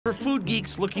For food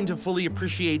geeks looking to fully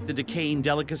appreciate the decaying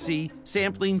delicacy,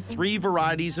 sampling 3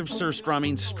 varieties of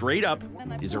surströmming straight up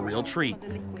is a real treat.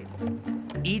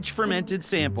 Each fermented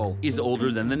sample is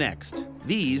older than the next.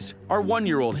 These are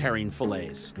 1-year-old herring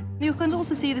fillets. You can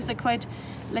also see there's quite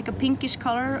like a pinkish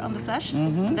color on the flesh.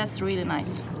 That's really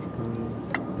nice.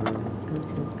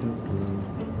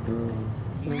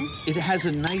 It has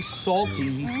a nice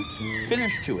salty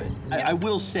finish to it. I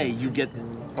will say you get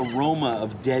aroma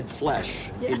of dead flesh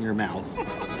in your mouth.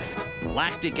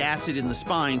 Lactic acid in the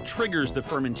spine triggers the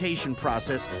fermentation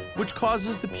process, which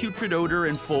causes the putrid odor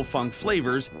and full funk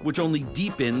flavors, which only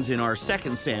deepens in our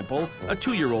second sample, a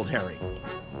 2-year-old herring.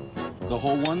 The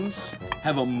whole ones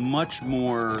have a much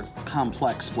more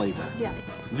complex flavor. Yeah.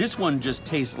 This one just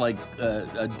tastes like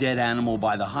a dead animal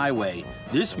by the highway.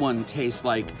 This one tastes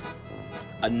like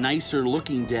a nicer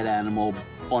looking dead animal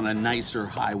on a nicer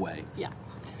highway. Yeah.